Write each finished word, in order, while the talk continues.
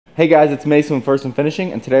Hey guys, it's Mason with First and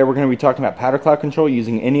Finishing, and today we're going to be talking about powder cloud control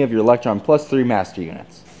using any of your Electron Plus 3 master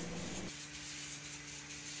units.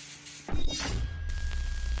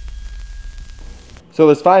 So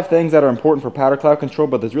there's 5 things that are important for powder cloud control,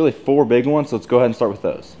 but there's really 4 big ones, so let's go ahead and start with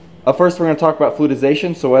those. Up first, we're going to talk about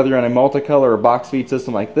fluidization. So whether you're in a multicolor or box feed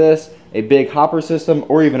system like this, a big hopper system,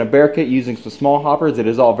 or even a bear kit using some small hoppers, it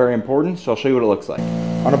is all very important, so I'll show you what it looks like.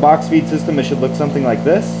 On a box feed system, it should look something like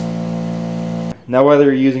this. Now whether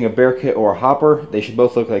you're using a bear kit or a hopper, they should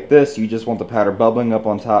both look like this. You just want the powder bubbling up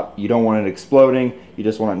on top. You don't want it exploding. You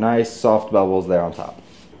just want a nice soft bubbles there on top.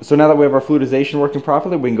 So now that we have our fluidization working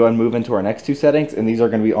properly, we can go ahead and move into our next 2 settings, and these are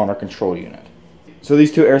going to be on our control unit. So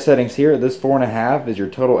these 2 air settings here, this 4.5 is your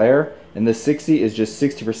total air, and this 60 is just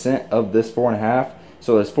 60% of this 4.5.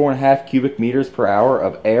 So there's 4.5 cubic meters per hour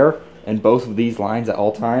of air in both of these lines at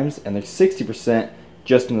all times, and there's 60%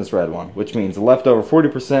 just in this red one, which means the leftover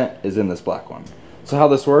 40% is in this black one. So how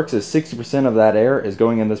this works is 60% of that air is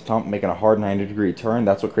going in this pump, making a hard 90-degree turn.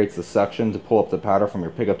 That's what creates the suction to pull up the powder from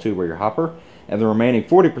your pickup tube or your hopper. And the remaining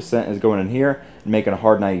 40% is going in here and making a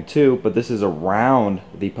hard 92, but this is around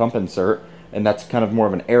the pump insert, and that's kind of more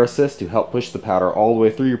of an air assist to help push the powder all the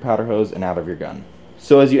way through your powder hose and out of your gun.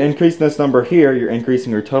 So as you increase this number here, you're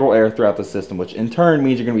increasing your total air throughout the system, which in turn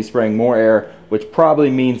means you're going to be spraying more air, which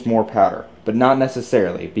probably means more powder, but not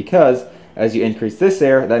necessarily, because as you increase this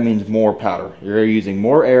air, that means more powder. You're using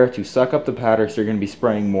more air to suck up the powder, so you're going to be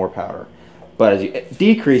spraying more powder. But as you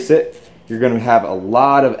decrease it, you're going to have a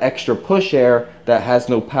lot of extra push air that has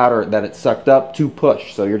no powder that it's sucked up to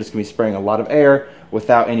push. So you're just going to be spraying a lot of air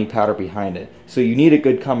without any powder behind it. So you need a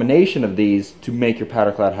good combination of these to make your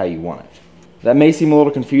powder cloud how you want it. That may seem a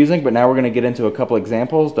little confusing, but now we're going to get into a couple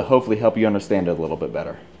examples to hopefully help you understand it a little bit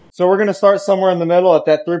better. So we're going to start somewhere in the middle at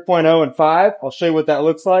that 3.0 and 5. I'll show you what that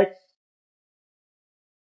looks like.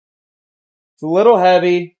 It's a little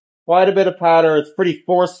heavy, quite a bit of powder. It's pretty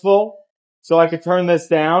forceful. So I could turn this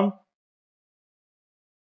down,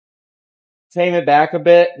 tame it back a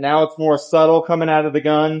bit. Now it's more subtle coming out of the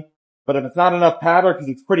gun. But if it's not enough powder because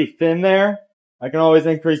it's pretty thin there, I can always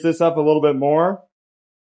increase this up a little bit more.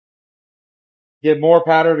 Get more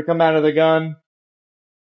powder to come out of the gun.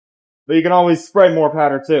 But you can always spray more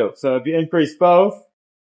powder too. So if you increase both,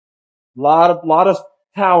 lot of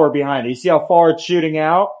power behind it. You see how far it's shooting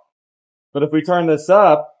out? But if we turn this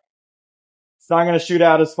up, it's not going to shoot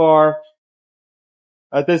out as far.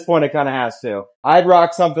 At this point, it kind of has to. I'd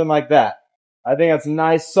rock something like that. I think that's a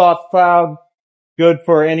nice soft cloud, good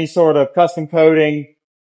for any sort of custom coating,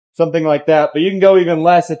 something like that. But you can go even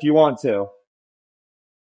less if you want to.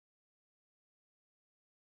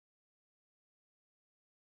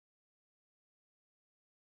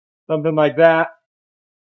 Something like that.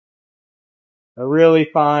 A really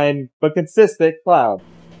fine but consistent cloud.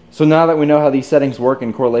 So now that we know how these settings work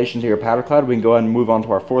in correlation to your powder cloud, we can go ahead and move on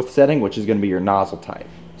to our 4th setting, which is going to be your nozzle type.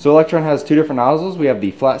 So Electron has 2 different nozzles. We have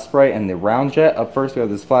the flat spray and the round jet. Up first we have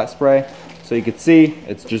this flat spray. So you can see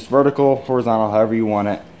it's just vertical, horizontal, however you want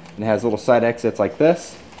it. And it has little side exits like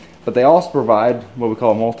this. But they also provide what we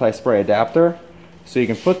call a multi-spray adapter. So you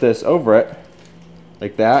can put this over it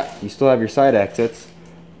like that. You still have your side exits,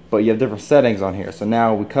 but you have different settings on here. So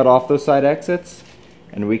now we cut off those side exits,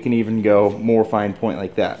 and we can even go more fine point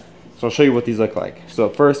like that. So I'll show you what these look like. So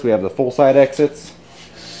first we have the full side exits.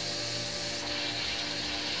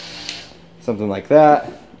 Something like that.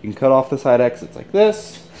 You can cut off the side exits like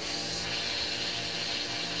this.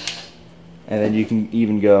 And then you can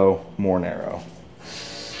even go more narrow.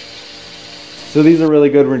 So these are really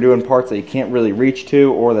good when you're doing parts that you can't really reach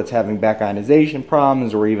to, or that's having back ionization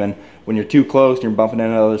problems, or even when you're too close and you're bumping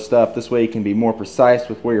into other stuff. This way you can be more precise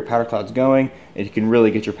with where your powder cloud's going, and you can really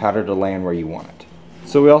get your powder to land where you want it.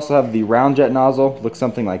 So we also have the round jet nozzle. Looks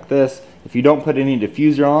something like this. If you don't put any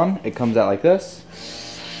diffuser on, it comes out like this.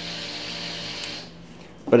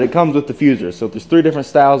 But it comes with diffusers. So there's 3 different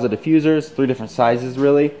styles of diffusers, 3 different sizes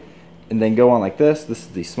really, and then go on like this. This is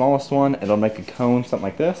the smallest one. It'll make a cone, something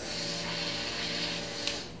like this.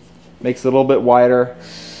 Makes it a little bit wider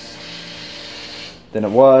than it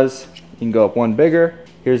was. You can go up one bigger.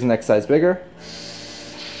 Here's the next size bigger.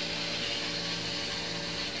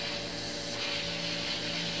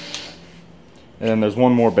 And then there's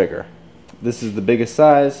one more bigger. This is the biggest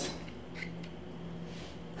size.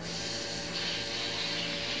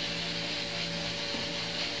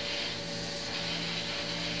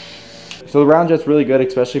 So the round jet's really good,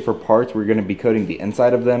 especially for parts where you're going to be coating the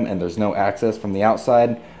inside of them and there's no access from the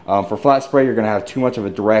outside. For flat spray, you're going to have too much of a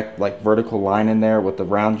direct, like, vertical line in there. With the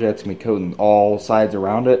round jets, going to be coating all sides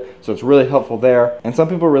around it, so it's really helpful there. And some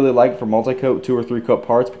people really like for multi-coat 2 or 3 coat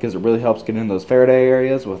parts because it really helps get in those Faraday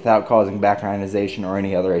areas without causing back ionization or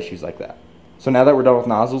any other issues like that. So now that we're done with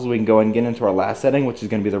nozzles, we can go ahead and get into our last setting, which is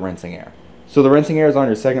going to be the rinsing air. So the rinsing air is on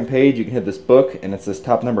your second page. You can hit this book, and it's this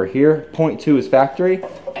top number here. 0.2 is factory,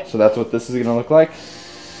 so that's what this is going to look like.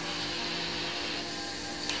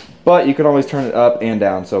 But you can always turn it up and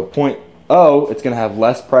down. So 0.0, it's going to have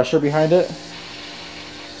less pressure behind it.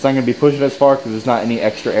 It's not going to be pushing as far because there's not any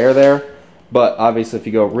extra air there. But obviously if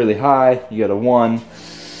you go really high, you go to 1,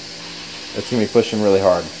 it's going to be pushing really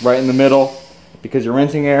hard. Right in the middle, because your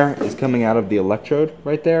rinsing air is coming out of the electrode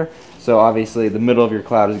right there. So obviously the middle of your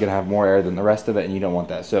cloud is going to have more air than the rest of it, and you don't want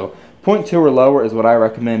that. So 0.2 or lower is what I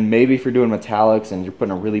recommend. Maybe if you're doing metallics and you're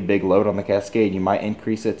putting a really big load on the cascade, you might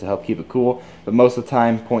increase it to help keep it cool. But most of the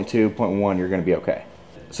time, 0.2, 0.1, you're going to be okay.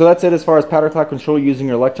 So that's it as far as powder cloud control using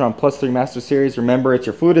your Electron Plus 3 Master Series. Remember, it's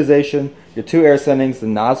your fluidization, your 2 air settings, the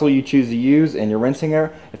nozzle you choose to use, and your rinsing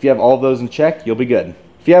air. If you have all of those in check, you'll be good.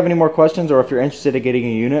 If you have any more questions or if you're interested in getting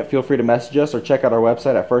a unit, feel free to message us or check out our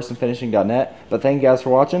website at firstandfinishing.net. But thank you guys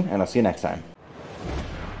for watching, and I'll see you next time.